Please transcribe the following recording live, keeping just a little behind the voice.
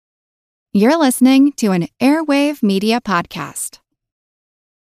You're listening to an Airwave Media Podcast.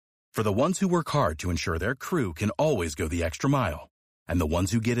 For the ones who work hard to ensure their crew can always go the extra mile, and the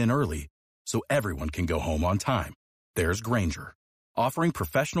ones who get in early so everyone can go home on time, there's Grainger, offering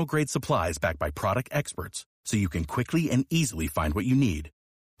professional-grade supplies backed by product experts so you can quickly and easily find what you need.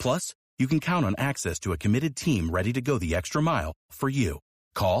 Plus, you can count on access to a committed team ready to go the extra mile for you.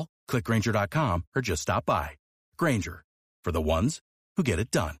 Call, click Grainger.com, or just stop by. Grainger, for the ones who get it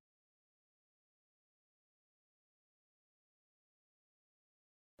done.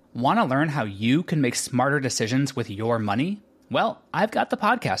 Want to learn how you can make smarter decisions with your money? Well, I've got the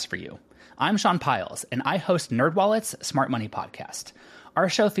podcast for you. I'm Sean Piles, and I host NerdWallet's Smart Money Podcast. Our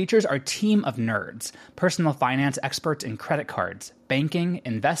show features our team of nerds, personal finance experts in credit cards, banking,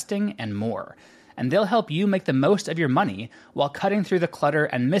 investing, and more. And they'll help you make the most of your money while cutting through the clutter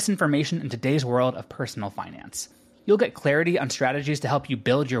and misinformation in today's world of personal finance. You'll get clarity on strategies to help you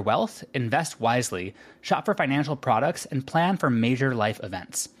build your wealth, invest wisely, shop for financial products, and plan for major life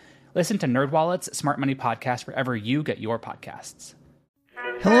events. Listen to NerdWallet's Smart Money Podcast wherever you get your podcasts.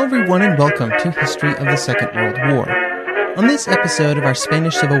 Hello everyone and welcome to History of the Second World War. On this episode of our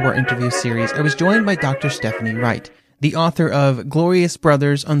Spanish Civil War interview series, I was joined by Dr. Stephanie Wright, the author of Glorious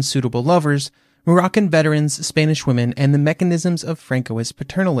Brothers, Unsuitable Lovers, Moroccan Veterans, Spanish Women, and the Mechanisms of Francoist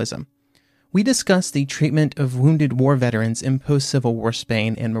Paternalism. We discussed the treatment of wounded war veterans in post-Civil War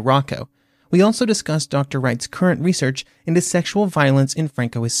Spain and Morocco. We also discussed Dr. Wright's current research into sexual violence in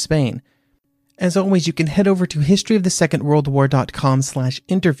Francoist Spain. As always, you can head over to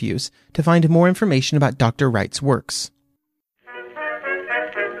historyofthesecondworldwar.com/interviews to find more information about Dr. Wright's works.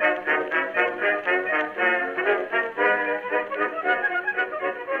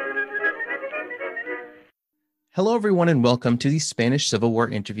 Hello everyone and welcome to the Spanish Civil War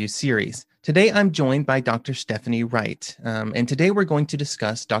interview series. Today I'm joined by Dr. Stephanie Wright, and today we're going to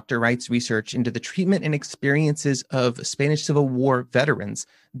discuss Dr. Wright's research into the treatment and experiences of Spanish Civil War veterans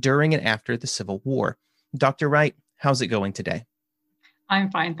during and after the Civil War. Dr. Wright, how's it going today?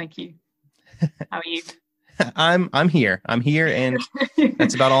 I'm fine, thank you. How are you? I'm here, and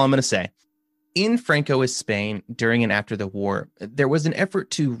that's about all I'm going to say. In Francoist Spain, during and after the war, there was an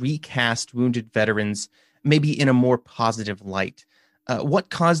effort to recast wounded veterans maybe in a more positive light.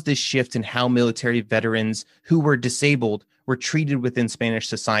 What caused this shift in how military veterans who were disabled were treated within Spanish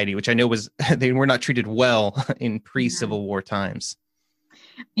society, which I know was they were not treated well in pre-Civil War times?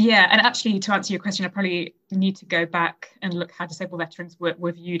 Yeah, and actually to answer your question, I probably need to go back and look how disabled veterans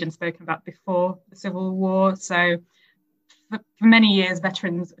were viewed and spoken about before the Civil War. So for many years,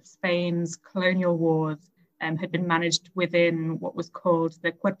 veterans of Spain's colonial wars had been managed within what was called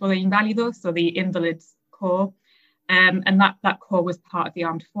the Cuerpo de Inválidos, so the Invalids Corps. And that corps was part of the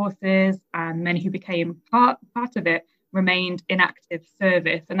armed forces, and many who became part of it remained in active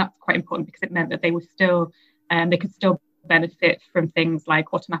service. And that's quite important because it meant that they were still, they could still benefit from things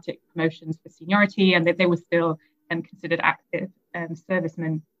like automatic promotions for seniority, and that they were still considered active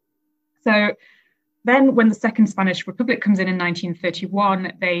servicemen. So then when the Second Spanish Republic comes in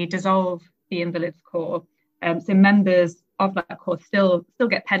 1931, they dissolve the Invalids Corps. So members of that corps still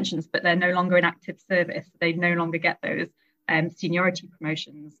get pensions, but they're no longer in active service. They no longer get those seniority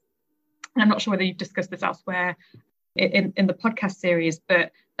promotions. And I'm not sure whether you've discussed this elsewhere in the podcast series,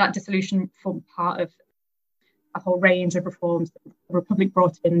 but that dissolution formed part of a whole range of reforms that the Republic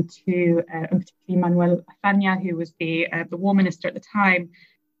brought into, and particularly Manuel Azaña, who was the war minister at the time,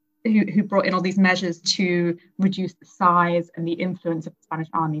 who brought in all these measures to reduce the size and the influence of the Spanish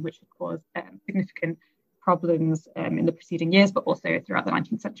army, which had caused significant problems in the preceding years, but also throughout the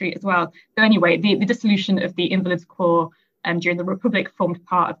 19th century as well. So anyway, the dissolution of the Invalids Corps during the Republic formed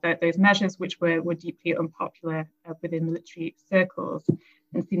part of those measures, which were deeply unpopular within military circles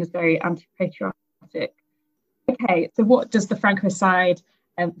and seen as very anti-patriotic. Okay, so what does the Francoist side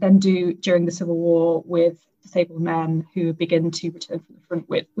then do during the Civil War with disabled men who begin to return from the front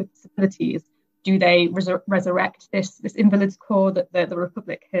with disabilities? Do they resurrect this Invalids Corps that the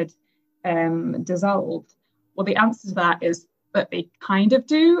Republic had dissolved? Well, the answer to that is that they kind of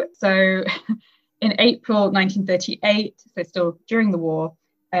do. So in April 1938, so still during the war,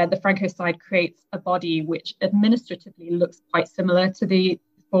 the Francoist side creates a body which administratively looks quite similar to the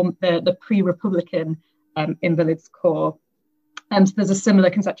pre-Republican Invalids Corps. So there's a similar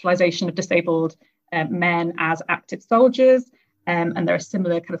conceptualization of disabled men as active soldiers, and there are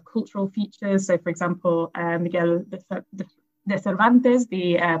similar kind of cultural features. So, for example, Miguel de Cervantes,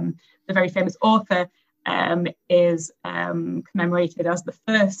 the very famous author, is commemorated as the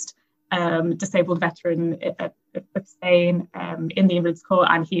first disabled veteran of Spain in the Invalids Corps,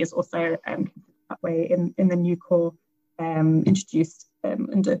 and he is also that way in the new corps introduced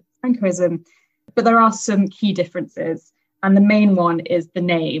under Francoism. But there are some key differences, and the main one is the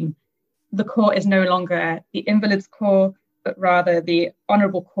name. The corps is no longer the Invalids' Corps, but rather the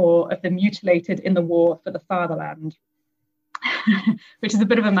Honourable Corps of the Mutilated in the War for the Fatherland, which is a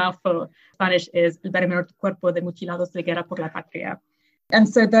bit of a mouthful. Spanish is El Menor Cuerpo de Mutilados de Guerra por la Patria. And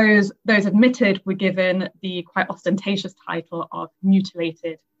so those admitted were given the quite ostentatious title of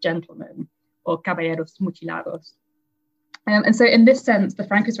mutilated gentlemen, or caballeros mutilados. And so in this sense, the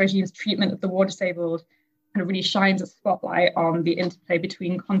Francoist regime's treatment of the war disabled kind of really shines a spotlight on the interplay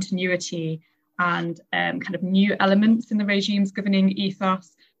between continuity and kind of new elements in the regime's governing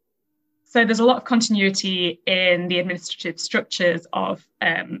ethos. So there's a lot of continuity in the administrative structures of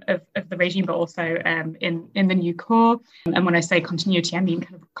the regime, but also in the new corps. And when I say continuity, I mean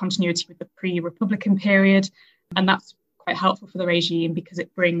kind of continuity with the pre-Republican period. And that's quite helpful for the regime because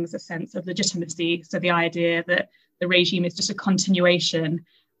it brings a sense of legitimacy. So the idea that the regime is just a continuation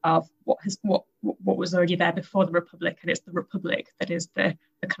of what was already there before the Republic, and it's the Republic that is the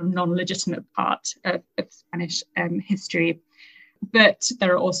kind of non-legitimate part of Spanish history. But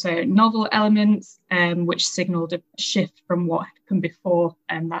there are also novel elements which signalled a shift from what had come before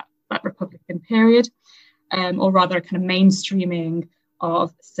that Republican period, or rather a kind of mainstreaming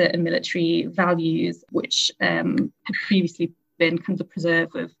of certain military values which had previously been kind of the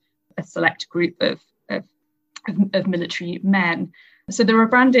preserve of a select group of military men. So the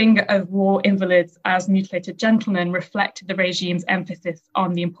rebranding of war invalids as mutilated gentlemen reflected the regime's emphasis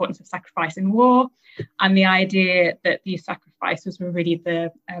on the importance of sacrifice in war, and the idea that these sacrifices were really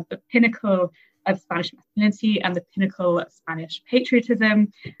the pinnacle of Spanish masculinity and the pinnacle of Spanish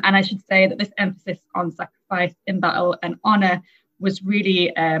patriotism. And I should say that this emphasis on sacrifice in battle and honour was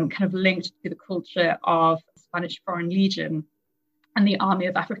really kind of linked to the culture of Spanish Foreign Legion and the Army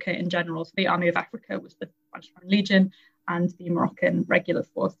of Africa in general. So the Army of Africa was the Spanish Foreign Legion and the Moroccan regular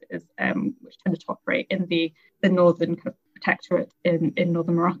forces, which tended to operate in the northern kind of protectorate in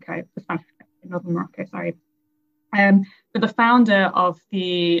northern Morocco, the Spanish in northern Morocco, sorry. But the founder of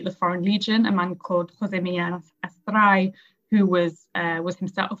the Foreign Legion, a man called José Millán Astray, who was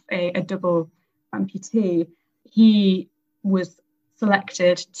himself a double amputee, he was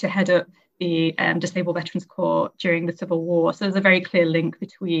selected to head up the Disabled Veterans Corps during the Civil War. So there's a very clear link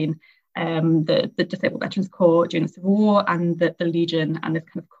between the Disabled Veterans Corps during the Civil War and the Legion and this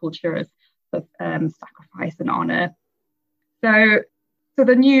kind of culture of sacrifice and honour. So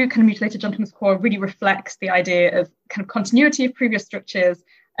the new kind of Mutilated Gentlemen's Corps really reflects the idea of kind of continuity of previous structures,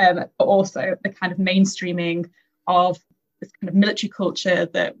 but also the kind of mainstreaming of this kind of military culture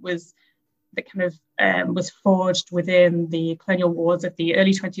that was forged within the colonial wars of the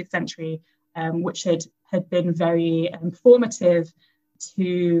early 20th century, which had been very formative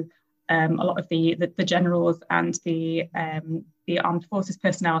to a lot of the generals and the armed forces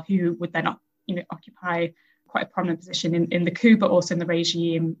personnel who would then occupy quite a prominent position in the coup, but also in the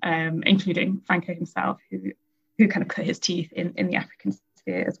regime, including Franco himself, who kind of cut his teeth in the African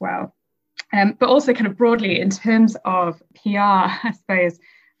sphere as well. But also kind of broadly in terms of PR, I suppose,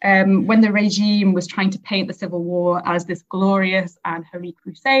 when the regime was trying to paint the Civil War as this glorious and holy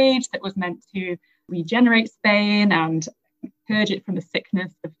crusade that was meant to regenerate Spain and purge it from the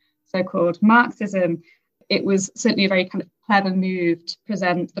sickness of so-called Marxism, it was certainly a very kind of clever move to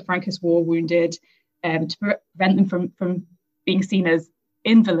present the Francoist war wounded to prevent them from being seen as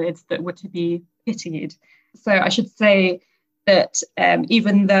invalids that were to be pitied. So I should say that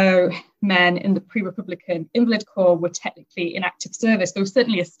even though men in the pre-Republican Invalid Corps were technically in active service, there was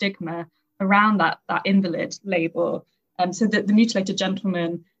certainly a stigma around that invalid label. So that the Mutilated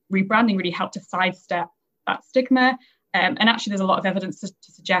Gentleman rebranding really helped to sidestep that stigma. And actually, there's a lot of evidence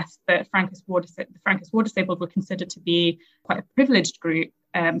to suggest that the Francoist war disabled were considered to be quite a privileged group.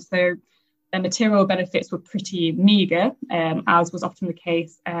 So their material benefits were pretty meagre, as was often the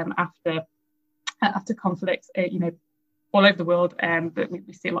case after conflicts, all over the world. But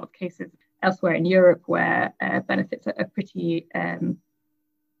we see a lot of cases elsewhere in Europe where benefits are pretty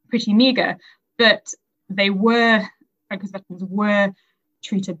meagre. But Francoist veterans were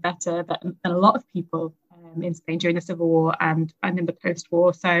treated better than a lot of people in Spain during the Civil War and in the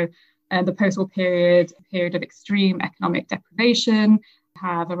post-war. So the post-war period, a period of extreme economic deprivation,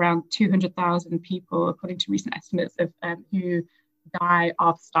 have around 200,000 people, according to recent estimates, of who die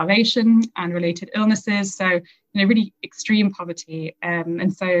of starvation and related illnesses. So, really extreme poverty.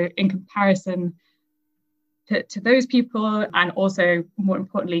 And so in comparison to those people, and also more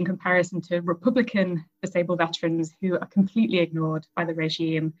importantly, in comparison to Republican disabled veterans who are completely ignored by the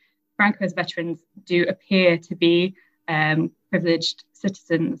regime, Francoist veterans do appear to be privileged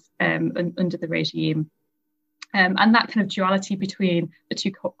citizens under the regime. And that kind of duality between the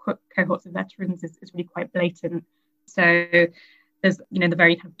two cohorts of veterans is really quite blatant. So there's, the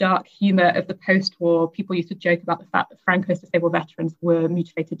very kind of dark humour of the post-war. People used to joke about the fact that Franco's disabled veterans were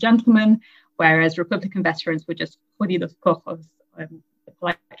mutilated gentlemen, whereas Republican veterans were just jodidos cojos. The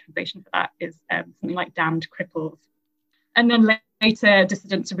polite translation for that is something like damned cripples. And then later,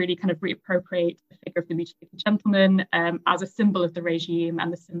 dissidents really kind of reappropriate the figure of the mutilated gentleman as a symbol of the regime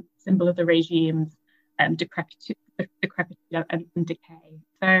and the symbol of the regime's decrepitude and decay.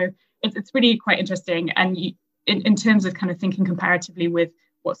 So it's really quite interesting. And in terms of kind of thinking comparatively with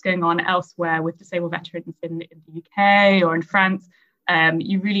what's going on elsewhere with disabled veterans in the UK or in France,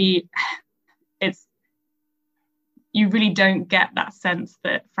 you really don't get that sense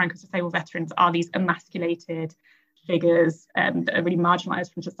that Franco's disabled veterans are these emasculated figures that are really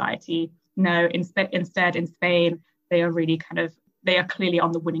marginalized from society. No, instead in Spain, they are clearly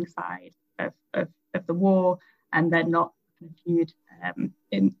on the winning side of the war, and they're not viewed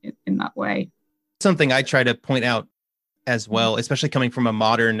in that way. Something I try to point out as well, especially coming from a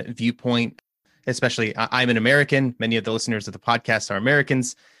modern viewpoint, especially I'm an American. Many of the listeners of the podcast are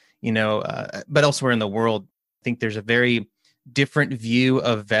Americans, but elsewhere in the world, I think there's a very different view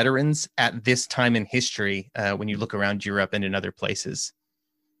of veterans at this time in history when you look around Europe and in other places.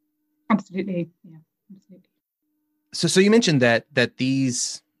 Absolutely. Yeah, absolutely. So you mentioned that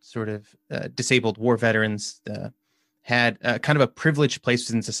these sort of disabled war veterans had kind of a privileged place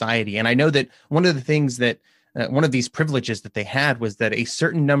in society. And I know that one of the things that one of these privileges that they had was that a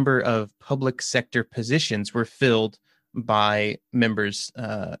certain number of public sector positions were filled by members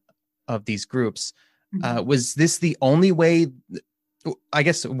of these groups. Was this the only way? I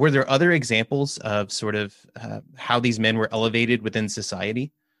guess, were there other examples of sort of how these men were elevated within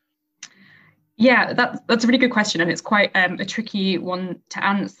society? Yeah, that's a really good question, and it's quite a tricky one to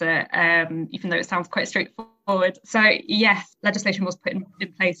answer, even though it sounds quite straightforward. So yes, legislation was put in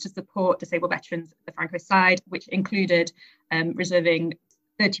place to support disabled veterans at the Franco side, which included reserving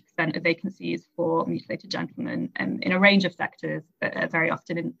 30% of vacancies for mutilated gentlemen in a range of sectors, but very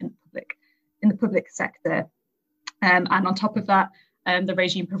often in the public sector. And on top of that, the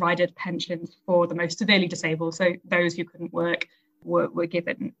regime provided pensions for the most severely disabled, so those who couldn't work were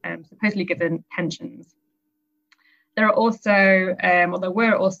given supposedly given pensions. There were also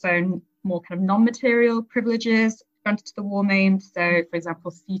more kind of non-material privileges granted to the war maimed. So, for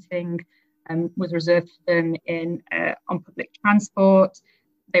example, seating was reserved for them on public transport.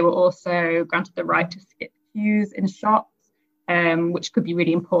 They were also granted the right to skip queues in shops, which could be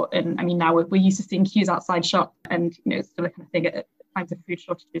really important. I mean, now we're used to seeing queues outside shops, and it's still a kind of thing at times of food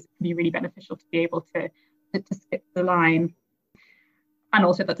shortages. It can be really beneficial to be able to skip the line. And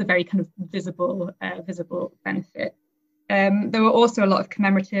also that's a very kind of visible benefit. There were also a lot of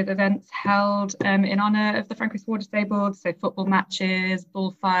commemorative events held in honour of the Francoist war disabled, so football matches,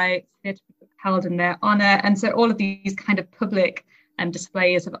 bullfights, theatre held in their honour. And so all of these kind of public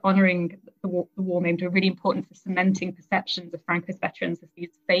displays of honouring the war maimed were really important for cementing perceptions of Francoist veterans as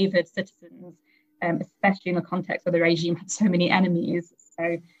these favoured citizens, especially in the context where the regime had so many enemies.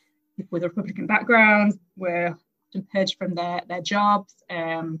 So people with Republican backgrounds were purged from their jobs,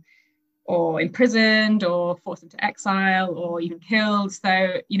 or imprisoned, or forced into exile, or even killed.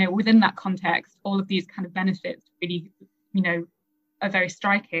 So, within that context, all of these kind of benefits really, are very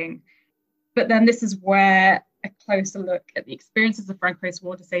striking. But then this is where a closer look at the experiences of Francoist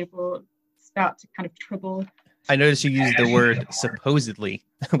war disabled start to kind of trouble. I noticed you used the word supposedly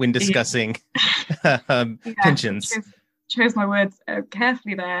when discussing pensions. Chose my words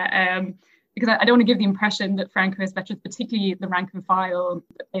carefully there. Because I don't want to give the impression that Francoist veterans, particularly the rank and file,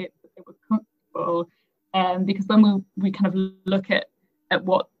 that they were comfortable. Because when we kind of look at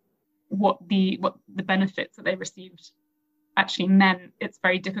what the benefits that they received actually meant, it's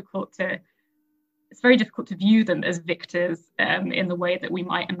very difficult to view them as victors in the way that we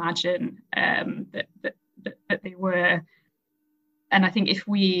might imagine that they were. And I think if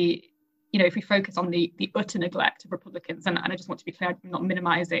we focus on the utter neglect of Republicans, and I just want to be clear, I'm not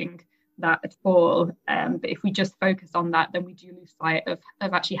minimizing that at all, but if we just focus on that, then we do lose sight of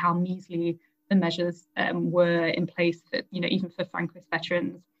actually how measly the measures were in place for, even for Francoist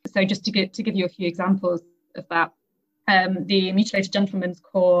veterans. So just to give you a few examples of that, the Mutilated Gentlemen's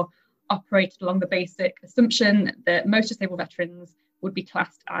Corps operated along the basic assumption that most disabled veterans would be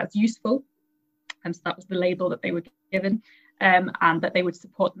classed as useful, and so that was the label that they were given, and that they would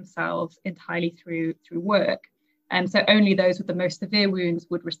support themselves entirely through work. So only those with the most severe wounds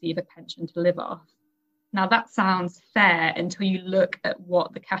would receive a pension to live off. Now that sounds fair until you look at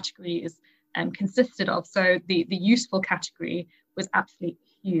what the categories consisted of. So the useful category was absolutely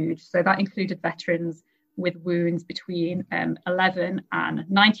huge. So that included veterans with wounds between 11 and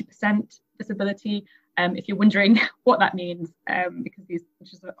 90% disability. If you're wondering what that means, because these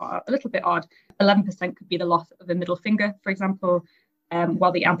pictures are a little bit odd, 11% could be the loss of a middle finger, for example,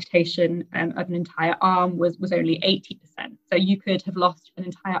 while the amputation of an entire arm was only 80%. So you could have lost an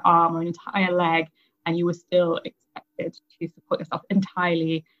entire arm or an entire leg, and you were still expected to support yourself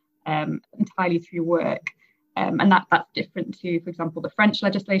entirely through work. And that's different to, for example, the French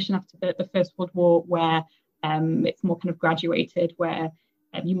legislation after the First World War, where it's more kind of graduated, where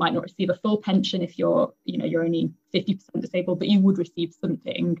you might not receive a full pension if you're only 50% disabled, but you would receive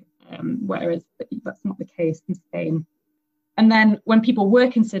something, whereas that's not the case in Spain. And then when people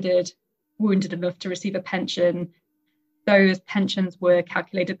were considered wounded enough to receive a pension, those pensions were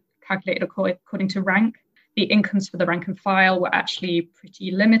calculated according to rank. The incomes for the rank and file were actually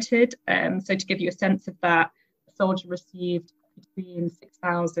pretty limited. So to give you a sense of that, a soldier received between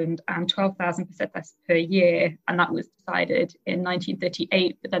 6,000 and 12,000 pesetas per year, and that was decided in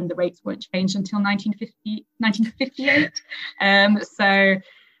 1938, but then the rates weren't changed until 1958. So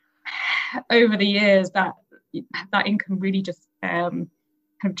over the years, that income really just kind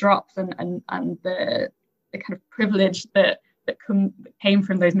of drops, and the kind of privilege that came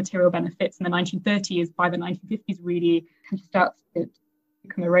from those material benefits in the 1930s, by the 1950s, really kind of starts to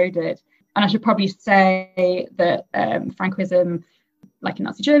become eroded. And I should probably say that Franquism, like in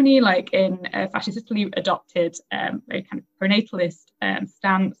Nazi Germany, like in fascist Italy, adopted a kind of pronatalist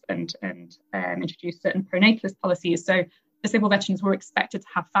stance and introduced certain pronatalist policies. So disabled veterans were expected to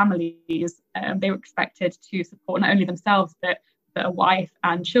have families. They were expected to support not only themselves, but a wife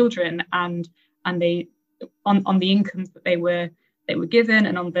and children, and they on the incomes that they were given,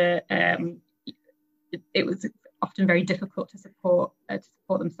 and on the it was often very difficult to support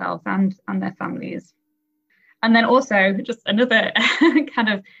themselves and their families. And then also, just another kind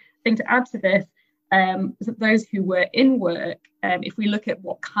of thing to add to this, is that those who were in work, if we look at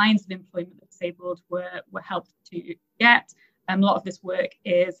what kinds of employment the disabled were helped to get, a lot of this work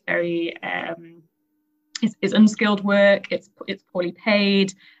is very is unskilled work. It's poorly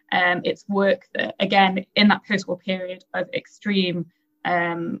paid. It's work that, again, in that post-war period of extreme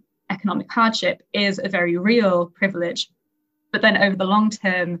economic hardship, is a very real privilege. But then over the long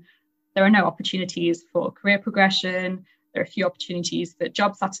term, there are no opportunities for career progression. There are few opportunities for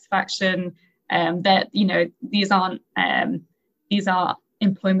job satisfaction. These are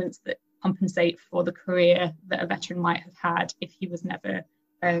employments that compensate for the career that a veteran might have had if he was never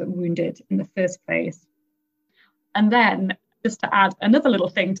wounded in the first place. And then, just to add another little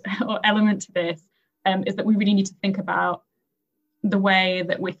thing or element to this, is that we really need to think about the way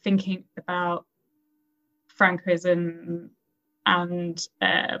that we're thinking about Franquism and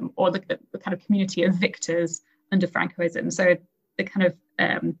or the kind of community of victors under Franquism. So the kind of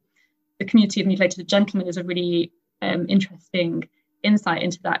the community of mutilated gentlemen is a really interesting insight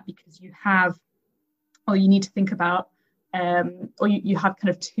into that, because you need to think about, or you have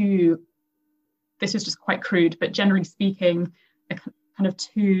kind of two. This is just quite crude, but generally speaking, a kind of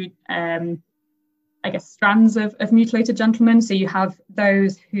two, strands of mutilated gentlemen. So you have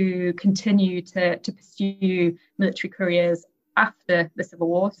those who continue to pursue military careers after the Civil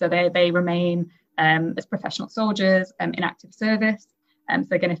War. So they remain as professional soldiers in active service. So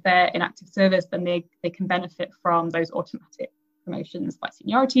again, if they're in active service, then they can benefit from those automatic promotions by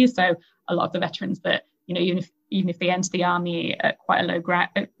seniority. So a lot of the veterans that, even if they enter the army at quite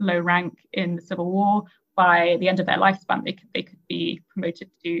a low rank in the Civil War, by the end of their lifespan, they could be promoted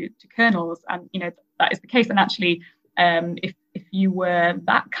to colonels, and that is the case. And actually, if you were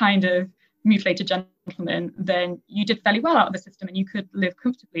that kind of mutilated gentleman, then you did fairly well out of the system, and you could live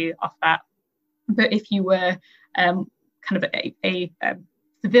comfortably off that. But if you were kind of a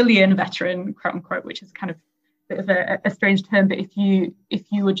civilian veteran, quote unquote, which is kind of a bit of a strange term, but if you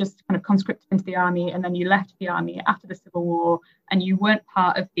were just kind of conscripted into the army and then you left the army after the Civil War and you weren't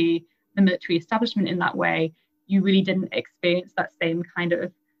part of the military establishment in that way, you really didn't experience that same kind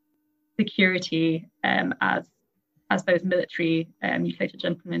of security as those military mutilated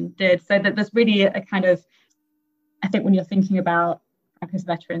gentlemen did. So that there's really a kind of, I think, when you're thinking about Franco's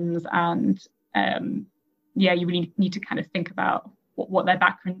veterans, and you really need to kind of think about what their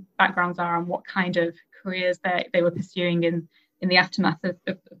backgrounds are and what kind of careers they were pursuing in the aftermath of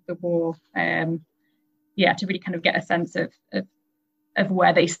the war. To really kind of get a sense of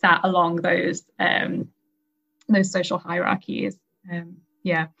where they sat along those social hierarchies.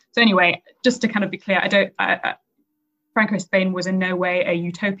 So anyway, just to kind of be clear, Franco Spain was in no way a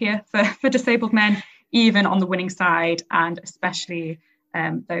utopia for disabled men, even on the winning side, and especially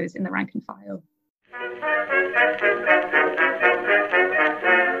those in the rank and file.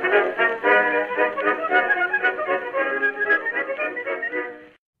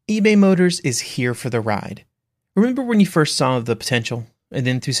 eBay Motors is here for the ride. Remember when you first saw the potential? And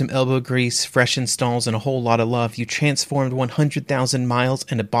then through some elbow grease, fresh installs, and a whole lot of love, you transformed 100,000 miles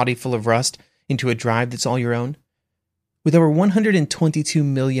and a body full of rust into a drive that's all your own? With over 122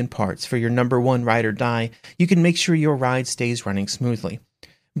 million parts for your number one ride or die, you can make sure your ride stays running smoothly.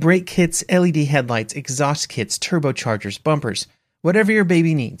 Brake kits, LED headlights, exhaust kits, turbochargers, bumpers, whatever your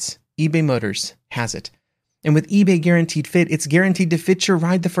baby needs, eBay Motors has it. And with eBay Guaranteed Fit, it's guaranteed to fit your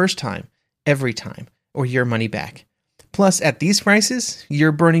ride the first time, every time, or your money back. Plus, at these prices,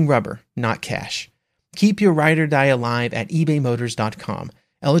 you're burning rubber, not cash. Keep your ride or die alive at ebaymotors.com.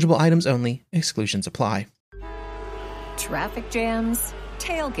 Eligible items only. Exclusions apply. Traffic jams,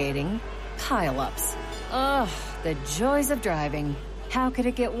 tailgating, pile-ups. Ugh, the joys of driving. How could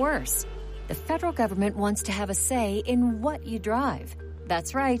it get worse? The federal government wants to have a say in what you drive.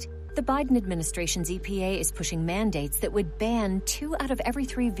 That's right. The Biden administration's EPA is pushing mandates that would ban 2 out of every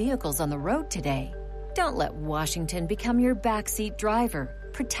 3 vehicles on the road today. Don't let Washington become your backseat driver.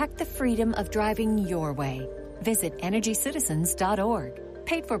 Protect the freedom of driving your way. Visit EnergyCitizens.org.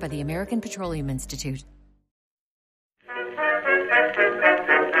 Paid for by the American Petroleum Institute.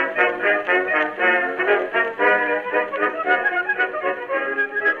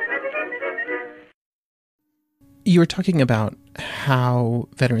 You were talking about how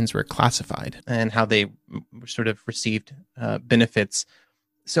veterans were classified and how they sort of received benefits.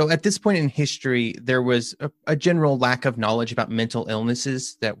 So at this point in history, there was a general lack of knowledge about mental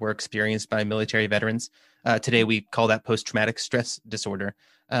illnesses that were experienced by military veterans. Today, we call that post-traumatic stress disorder.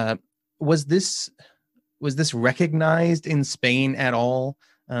 Was this recognized in Spain at all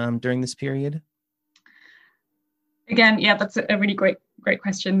during this period? Again, yeah, that's a really great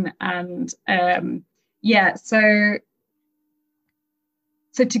question. And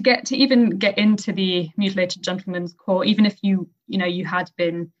so to even get into the mutilated gentleman's corps, even if you had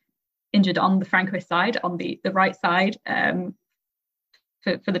been injured on the Francoist side, on the right side,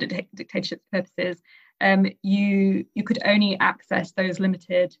 for the dictatorship's purposes, you could only access those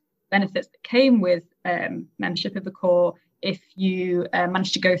limited benefits that came with membership of the corps if you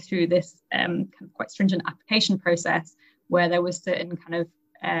managed to go through this kind of quite stringent application process where there was certain kind of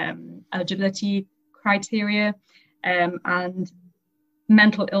eligibility criteria, and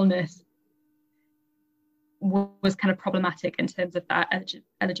mental illness was kind of problematic in terms of that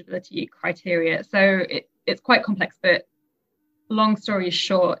eligibility criteria. So it's quite complex, but long story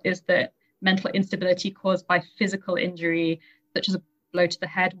short is that mental instability caused by physical injury, such as a blow to the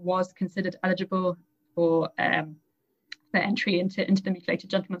head, was considered eligible for entry into the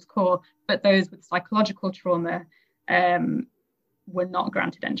mutilated gentleman's corps, but those with psychological trauma were not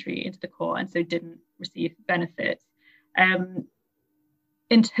granted entry into the corps and so didn't receive benefits.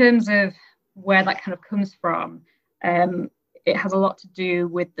 In terms of where that kind of comes from, it has a lot to do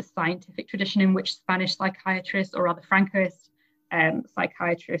with the scientific tradition in which Spanish psychiatrists, or rather Francoist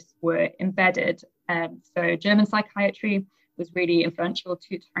psychiatrists, were embedded. So German psychiatry was really influential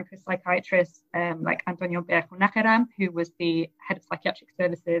to Francoist psychiatrists like Antonio Berjo, who was the head of psychiatric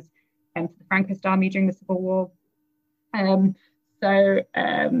services for the Francoist army during the Civil War.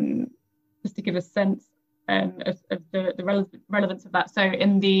 Just to give a sense of the relevance of that. So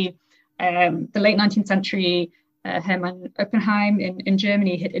in the late 19th century, Hermann Oppenheim in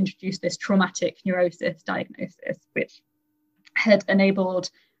Germany had introduced this traumatic neurosis diagnosis, which had enabled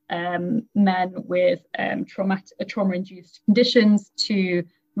men with trauma-induced conditions to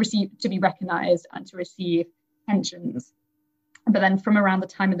be recognized and to receive pensions. But then from around the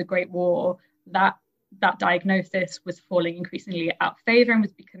time of the Great War, that diagnosis was falling increasingly out of favor and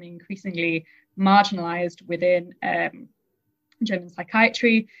was becoming increasingly marginalized within German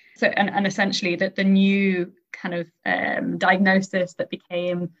psychiatry. So, and essentially that the new kind of diagnosis that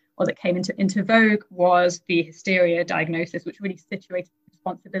came into vogue was the hysteria diagnosis, which really situated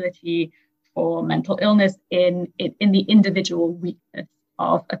responsibility for mental illness in the individual weakness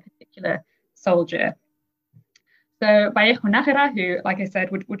of a particular soldier. So Vallejo Nájera, who, like I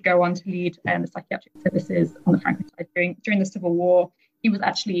said, would go on to lead the psychiatric services on the Franco side during the Civil War, he was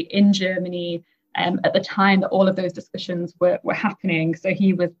actually in Germany at the time that all of those discussions were happening. So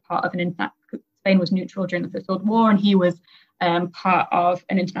he was part of Spain was neutral during the First World War, and he was part of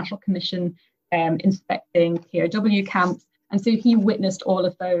an international commission inspecting POW camps. And so he witnessed all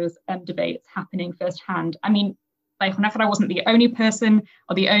of those debates happening firsthand. I mean, Vallejo Nájera wasn't the only person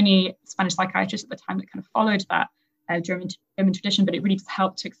or the only Spanish psychiatrist at the time that kind of followed that German tradition, but it really just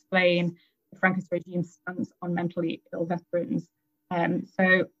helped to explain the Francoist regime's stance on mentally ill veterans.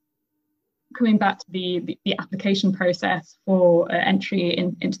 So coming back to the application process for entry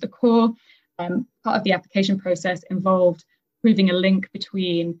into the corps, part of the application process involved proving a link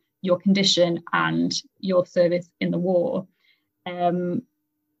between your condition and your service in the war.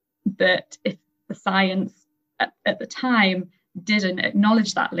 But if the science at the time didn't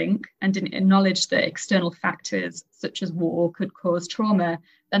acknowledge that link and didn't acknowledge that external factors such as war could cause trauma,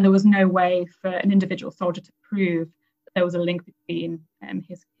 then there was no way for an individual soldier to prove that there was a link between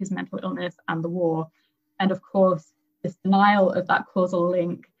his mental illness and the war. And of course, this denial of that causal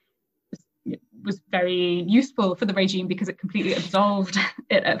link was very useful for the regime because it completely absolved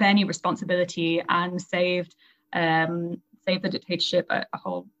it of any responsibility and saved the dictatorship a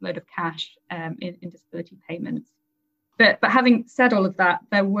whole load of cash in disability payments. But having said all of that,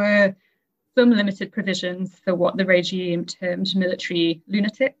 there were some limited provisions for what the regime termed military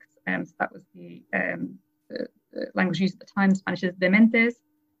lunatics. So that was the language used at the time, Spanish is dementes.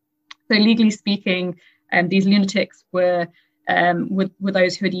 So legally speaking, these lunatics were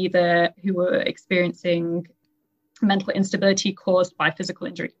those who were experiencing mental instability caused by physical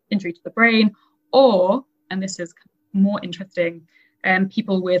injury to the brain, or, and this is more interesting,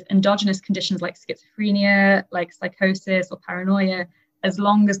 people with endogenous conditions like schizophrenia, like psychosis or paranoia, as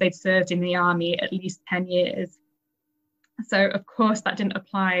long as they'd served in the army at least 10 years. So of course that didn't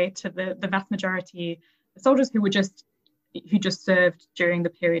apply to the vast majority of soldiers who just served during the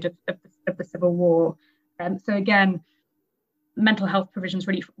period of the Civil War. So again, mental health provisions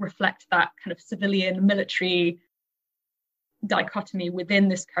really reflect that kind of civilian military dichotomy within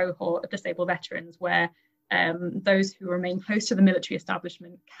this cohort of disabled veterans, where those who remain close to the military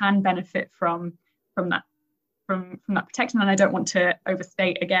establishment can benefit from that protection. And I don't want to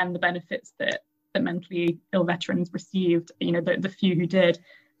overstate again the benefits that mentally ill veterans received. The few who did,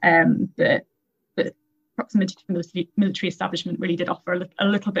 but proximity to the military establishment really did offer a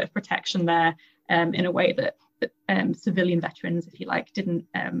little bit of protection there, in a way that civilian veterans, if you like,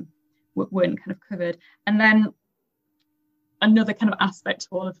 weren't kind of covered. And then another kind of aspect to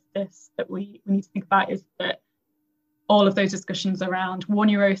all of this that we need to think about is that all of those discussions around war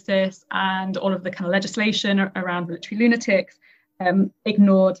neurosis and all of the kind of legislation around military lunatics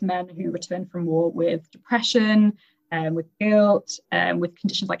ignored men who returned from war with depression, with guilt, with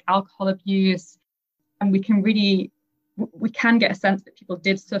conditions like alcohol abuse. And we can get a sense that people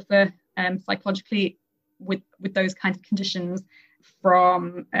did suffer psychologically with those kinds of conditions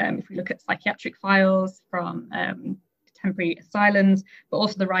from, if we look at psychiatric files, from temporary asylums, but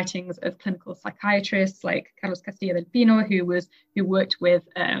also the writings of clinical psychiatrists like Carlos Castillo del Pino, who worked with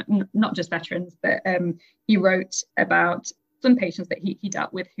not just veterans, but he wrote about some patients that he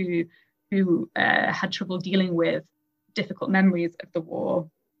dealt with who had trouble dealing with difficult memories of the war.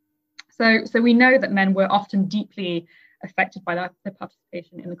 So we know that men were often deeply affected by their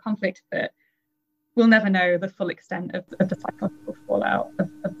participation in the conflict, but we'll never know the full extent of the psychological fallout of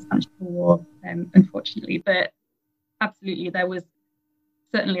the Spanish Civil War, unfortunately. But absolutely, there was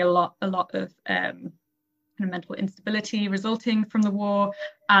certainly a lot of kind of mental instability resulting from the war,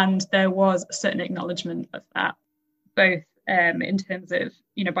 and there was a certain acknowledgement of that, both in terms of,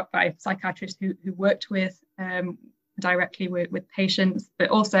 by psychiatrists who worked with directly with patients, but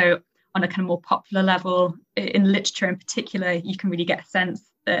also on a kind of more popular level. In literature in particular, you can really get a sense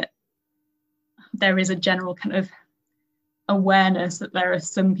that there is a general kind of awareness that there are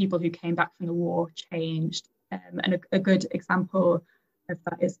some people who came back from the war changed. And a good example of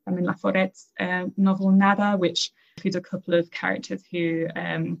that is Carmen Laforet's novel Nada, which includes a couple of characters who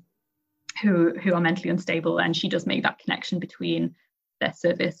are mentally unstable, and she does make that connection between their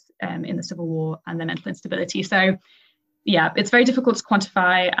service in the Civil War and their mental instability. So yeah, it's very difficult to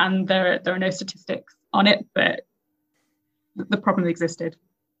quantify, and there are no statistics on it, but the problem existed.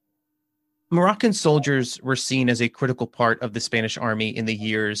 Moroccan soldiers were seen as a critical part of the Spanish army in the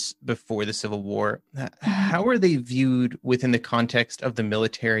years before the Civil War. How were they viewed within the context of the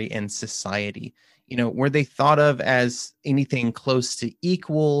military and society? Were they thought of as anything close to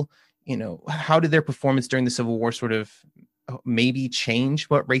equal? How did their performance during the Civil War sort of maybe change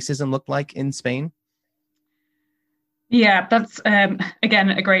what racism looked like in Spain? Yeah, that's again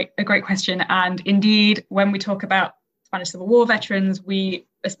a great question. And indeed, when we talk about Spanish Civil War veterans, we,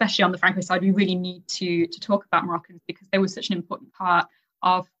 especially on the Franco side, we really need to talk about Moroccans because they were such an important part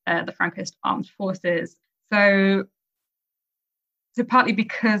of the Francoist armed forces. So partly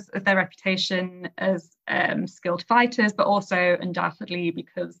because of their reputation as skilled fighters, but also undoubtedly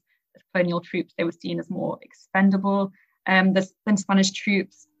because as colonial troops, they were seen as more expendable than Spanish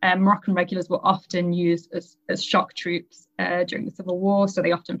troops. Moroccan regulars were often used as shock troops during the Civil War, so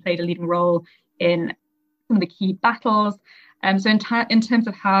they often played a leading role in some of the key battles. So in terms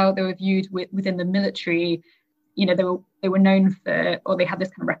of how they were viewed within the military, they were known for, or they had this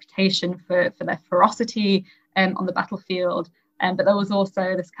kind of reputation for their ferocity on the battlefield. But there was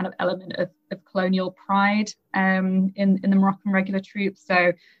also this kind of element of colonial pride in the Moroccan regular troops.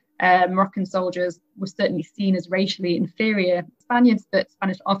 So Moroccan soldiers were certainly seen as racially inferior Spaniards, but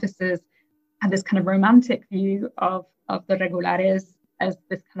Spanish officers had this kind of romantic view of the regulares as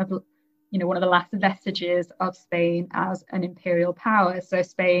this kind of, one of the last vestiges of Spain as an imperial power. So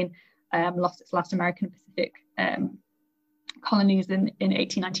Spain lost its last American Pacific colonies in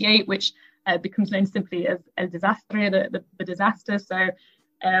 1898, which becomes known simply as El Desastre, the disaster. So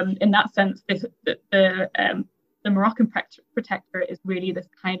in that sense, the Moroccan protectorate is really this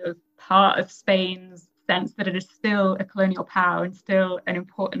kind of part of Spain's sense that it is still a colonial power and still an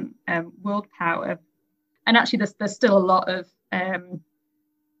important world power. And actually, there's still a lot of,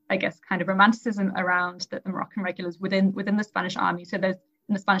 I guess, kind of romanticism around the Moroccan regulars within the Spanish army. So in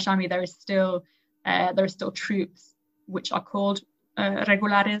the Spanish army, there are still troops which are called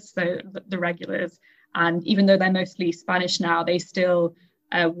regulares, so the regulars. And even though they're mostly Spanish now, they still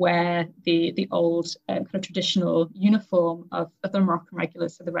wear the old kind of traditional uniform of the Moroccan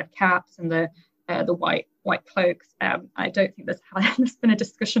regulars, so the red caps and the white cloaks. I don't think there's been a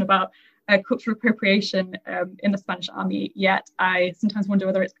discussion about cultural appropriation in the Spanish army yet. I sometimes wonder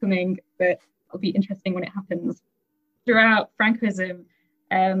whether it's coming, but it'll be interesting when it happens. Throughout Francoism,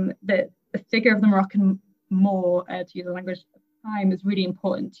 the figure of the Moroccan Moor, to use the language of the time, is really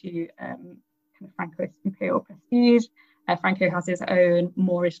important to kind of Francoist imperial prestige. Franco has his own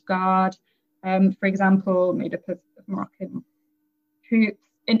Moorish Guard, for example, made up of Moroccan troops.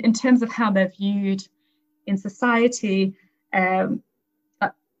 In terms of how they're viewed in society,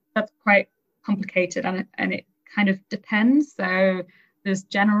 that's quite complicated, and it kind of depends. So there's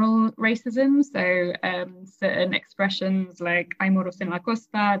general racism, so certain expressions like "hay moros en la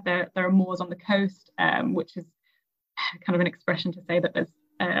costa," there are Moors on the coast, which is kind of an expression to say that there's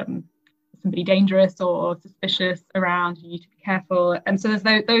somebody dangerous or suspicious around, you need to be careful. And so there's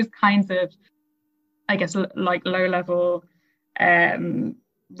those kinds of, I guess, like low-level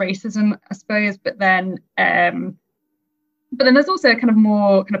racism, I suppose. But then there's also a kind of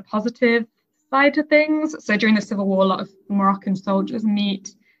more kind of positive side to things. So during the Civil War, a lot of Moroccan soldiers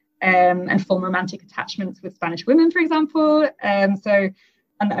meet and form romantic attachments with Spanish women, for example. And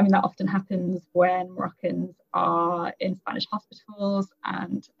I mean, that often happens when Moroccans are in Spanish hospitals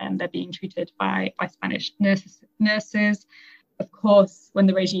and they're being treated by Spanish nurses. Of course, when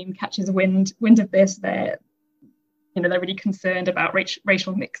the regime catches wind of this, they're really concerned about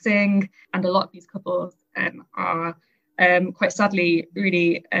racial mixing, and a lot of these couples are quite sadly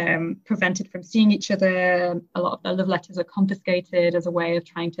really prevented from seeing each other. A lot of their love letters are confiscated as a way of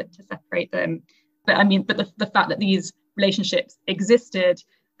trying to separate them. But the fact that these relationships existed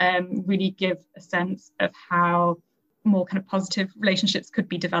really give a sense of how more kind of positive relationships could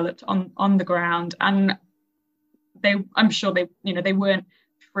be developed on the ground. And I'm sure they weren't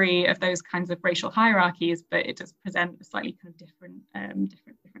free of those kinds of racial hierarchies, but it does present a slightly kind of different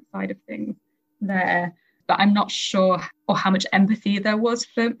side of things there. But I'm not sure or how much empathy there was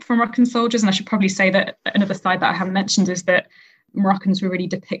for Moroccan soldiers. And I should probably say that another side that I haven't mentioned is that Moroccans were really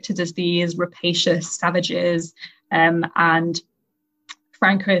depicted as these rapacious savages, and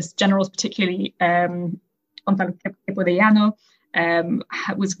Francoist generals, particularly Gonzalo de Llano,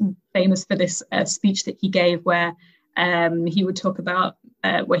 was famous for this speech that he gave where he would talk about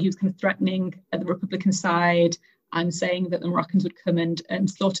where he was kind of threatening the Republican side and saying that the Moroccans would come and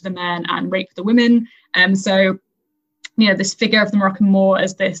slaughter the men and rape the women. So this figure of the Moroccan Moor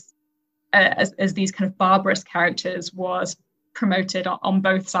as this as these kind of barbarous characters was promoted on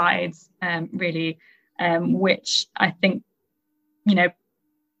both sides, really, which I think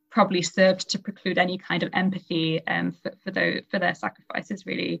probably served to preclude any kind of empathy for their sacrifices,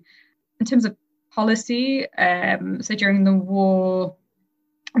 really. In terms of policy, so during the war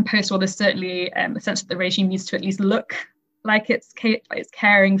and post-war, there's certainly a sense that the regime needs to at least look like it's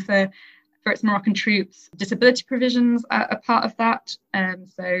caring for its Moroccan troops. Disability provisions are part of that.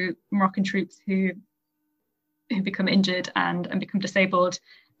 So Moroccan troops who become injured and become disabled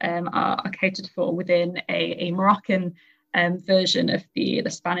are catered for within a Moroccan version of the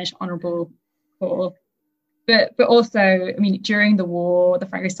Spanish Honourable Corps. But also, during the war, the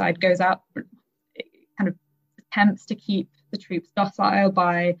Franco side goes out, kind of attempts to keep the troops docile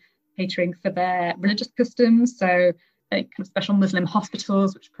by catering for their religious customs. So kind of special Muslim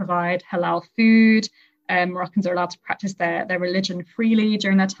hospitals which provide halal food. Moroccans are allowed to practice their religion freely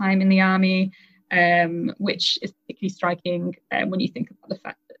during their time in the army, which is particularly striking when you think about the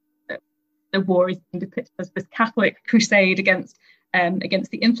fact that the war is being depicted as this Catholic crusade against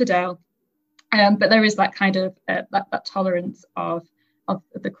the infidel. But there is that kind of that tolerance of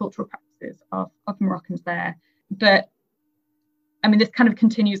the cultural practices experiences of Moroccans there. But I mean, this kind of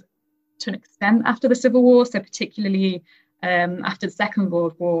continues to an extent after the Civil War. So particularly after the Second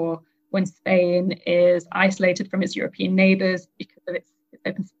World War, when Spain is isolated from its European neighbours because of its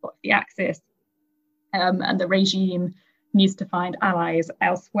open support for the Axis, and the regime needs to find allies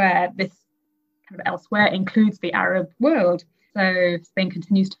elsewhere. This kind of elsewhere includes the Arab world. So Spain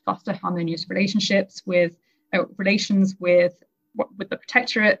continues to foster harmonious relationships with relations with the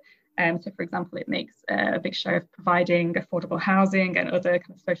Protectorate. So, for example, it makes a big show of providing affordable housing and other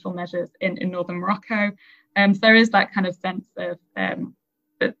kind of social measures in northern Morocco. So there is that kind of sense of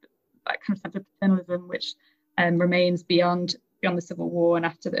paternalism which remains beyond the Civil War and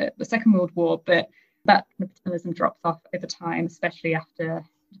after the Second World War, but that kind of paternalism drops off over time, especially after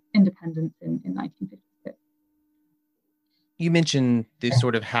independence in 1956. You mentioned this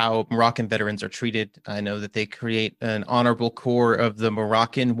sort of how Moroccan veterans are treated. I know that they create an honorable corps of the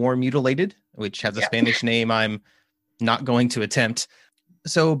Moroccan War Mutilated, which has a Spanish name I'm not going to attempt.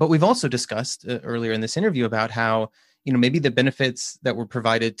 So, but we've also discussed earlier in this interview about how, maybe the benefits that were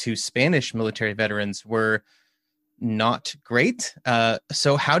provided to Spanish military veterans were not great.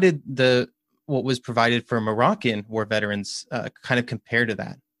 So how did what was provided for Moroccan war veterans kind of compare to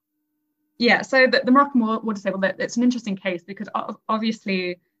that? Yeah, so the Moroccan War Disabled, it's an interesting case because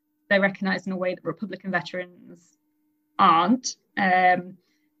obviously they're recognised in a way that Republican veterans aren't,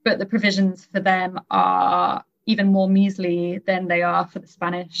 but the provisions for them are even more measly than they are for the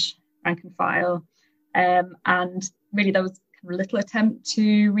Spanish rank and file. And really there was kind of little attempt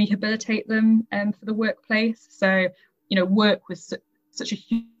to rehabilitate them for the workplace. So, work was such a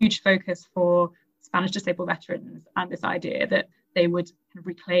huge focus for Spanish disabled veterans, and this idea that they would kind of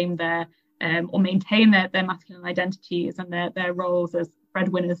reclaim their or maintain their masculine identities and their roles as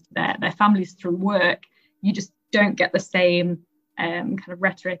breadwinners to their families through work. You just don't get the same kind of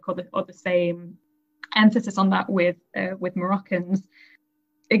rhetoric or the same emphasis on that with Moroccans.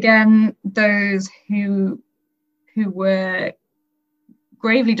 Again, those who were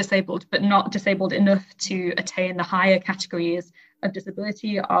gravely disabled but not disabled enough to attain the higher categories of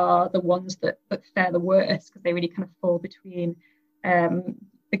disability are the ones that fare the worst, because they really kind of fall between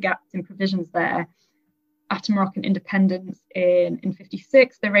the gaps in provisions there. After Moroccan independence in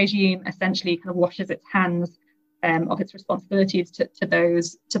 56, the regime essentially kind of washes its hands of its responsibilities to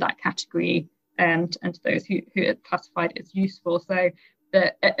that category and to those who are classified as useful. So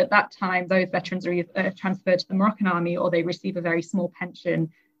that at that time, those veterans are either transferred to the Moroccan army or they receive a very small pension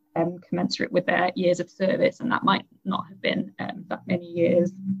commensurate with their years of service, and that might not have been that many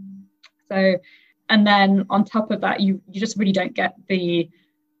years. So, and then on top of that, you just really don't get the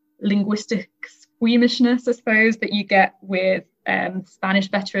linguistic squeamishness, I suppose, that you get with Spanish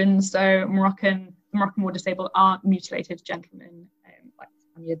veterans. So Moroccan War Disabled aren't mutilated gentlemen like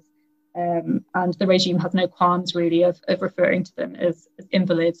Spaniards. And the regime has no qualms really of referring to them as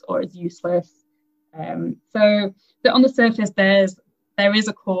invalids or as useless. So on the surface, there is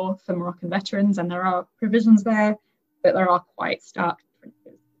a call for Moroccan veterans and there are provisions there, but there are quite stark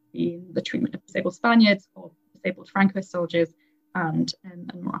differences between the treatment of disabled Spaniards or disabled Franco soldiers and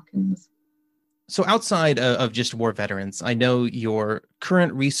Moroccans. So outside of just war veterans, I know your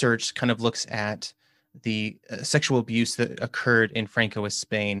current research kind of looks at the sexual abuse that occurred in Francoist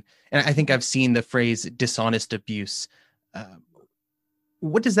Spain. And I think I've seen the phrase dishonest abuse.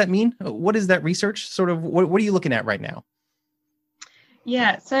 What does that mean? What is that research? Sort of, what are you looking at right now?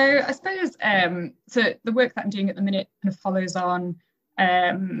 Yeah, so I suppose, so the work that I'm doing at the minute kind of follows on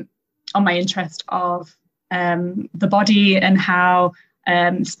my interest of the body and how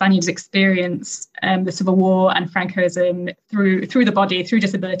Spaniards experience the Civil War and Francoism through the body, through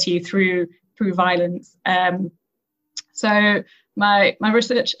disability, through violence. So my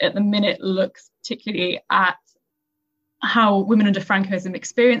research at the minute looks particularly at how women under Francoism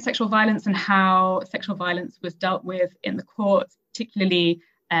experienced sexual violence and how sexual violence was dealt with in the courts, particularly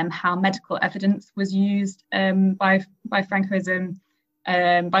how medical evidence was used by Francoism,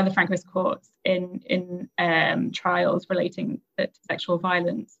 by the Francoist courts in trials relating to sexual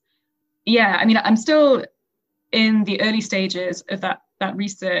violence. Yeah, I mean, I'm still in the early stages of that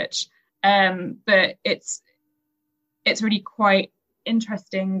research, but it's really quite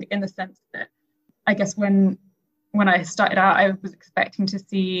interesting in the sense that I guess when I started out, I was expecting to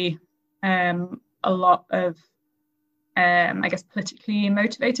see a lot of I guess politically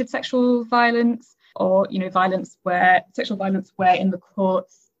motivated sexual violence, or sexual violence where in the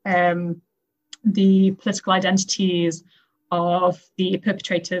courts the political identities of the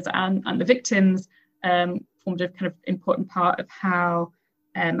perpetrators and the victims formed a kind of important part of how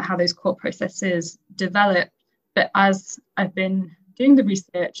those court processes develop. But as I've been doing the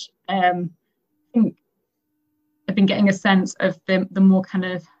research, I think I've been getting a sense of the more kind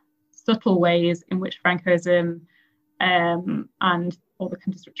of subtle ways in which Francoism and all the kind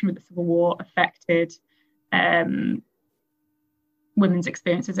of disruption with the Civil War affected women's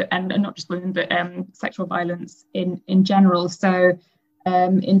experiences, and not just women, but sexual violence in general. So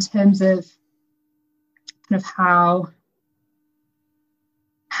in terms of kind of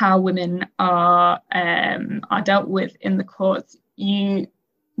how women are dealt with in the courts, there's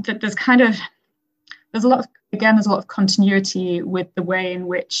a lot of continuity with the way in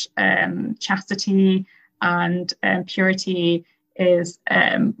which chastity and purity is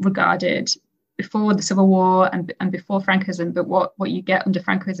regarded before the Civil War and before Francoism. But what you get under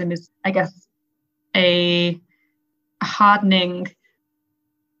Francoism is, I guess, a hardening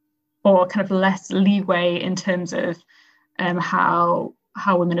or kind of less leeway in terms of how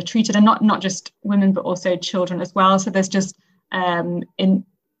women are treated, and not just women, but also children as well. So there's just in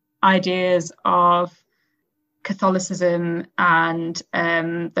ideas of Catholicism and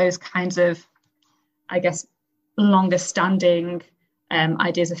those kinds of, I guess, longer standing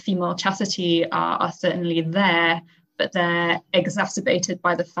ideas of female chastity are certainly there, but they're exacerbated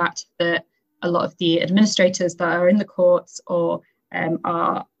by the fact that a lot of the administrators that are in the courts or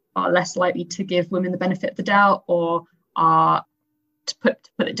are less likely to give women the benefit of the doubt, or are, to put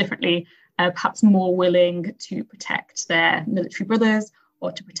it differently, perhaps more willing to protect their military brothers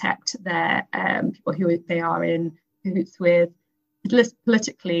or to protect their people who they are in cahoots with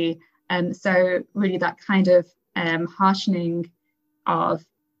politically. So really that kind of harshening of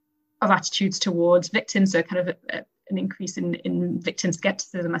attitudes towards victims, so kind of an increase in victim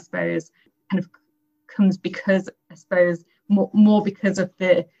skepticism, I suppose, kind of comes because, I suppose, more because of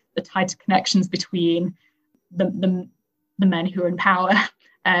the tighter connections between the men who are in power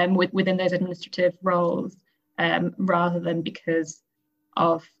within those administrative roles, rather than because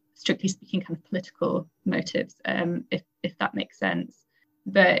of, strictly speaking, kind of political motives, if that makes sense.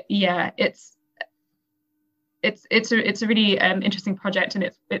 But yeah, it's a really interesting project, and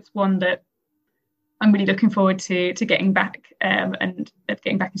it's one that I'm really looking forward to getting back and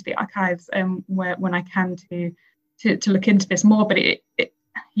getting back into the archives when I can to look into this more. But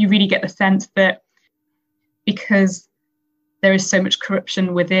you really get the sense that because there is so much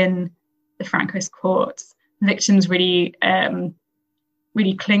corruption within the Francoist courts, victims really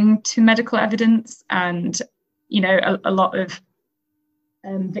cling to medical evidence, and a lot of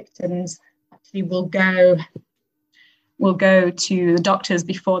victims actually will go to the doctors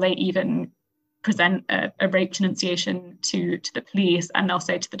before they even present a rape denunciation to the police, and they'll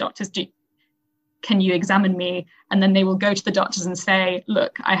say to the doctors, can you examine me? And then they will go to the doctors and say,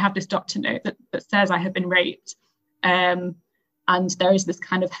 look, I have this doctor note that says I have been raped. And there is this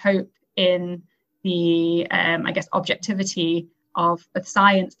kind of hope in the, I guess, objectivity of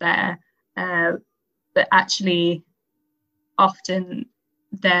science there, but actually often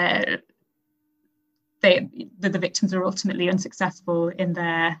the victims are ultimately unsuccessful in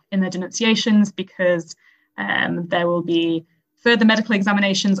their denunciations, because there will be further medical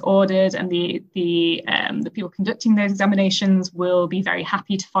examinations ordered, and the people conducting those examinations will be very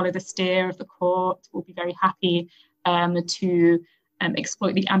happy to follow the steer of the court, will be very happy to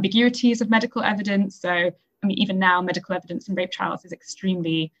exploit the ambiguities of medical evidence. So, I mean, even now, medical evidence in rape trials is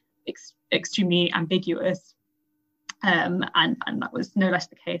extremely ambiguous, and that was no less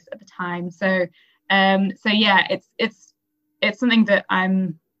the case at the time. So yeah, it's something that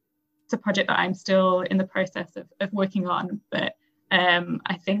it's a project that I'm still in the process of working on, but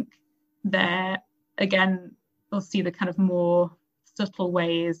I think there, again, we'll see the kind of more subtle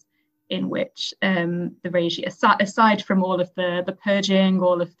ways in which the regime, aside from all of the purging,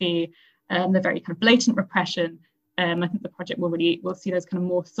 all of the very kind of blatant repression, I think the project will see those kind of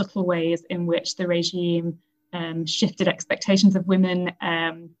more subtle ways in which the regime shifted expectations of women,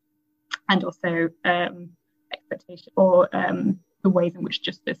 and also expectation or the ways in which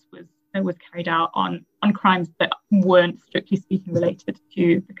justice was carried out on crimes that weren't, strictly speaking, related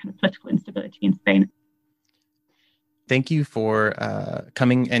to the kind of political instability in Spain. Thank you for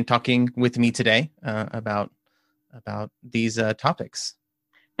coming and talking with me today about these topics.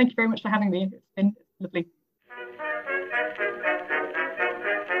 Thank you very much for having me. It's been lovely.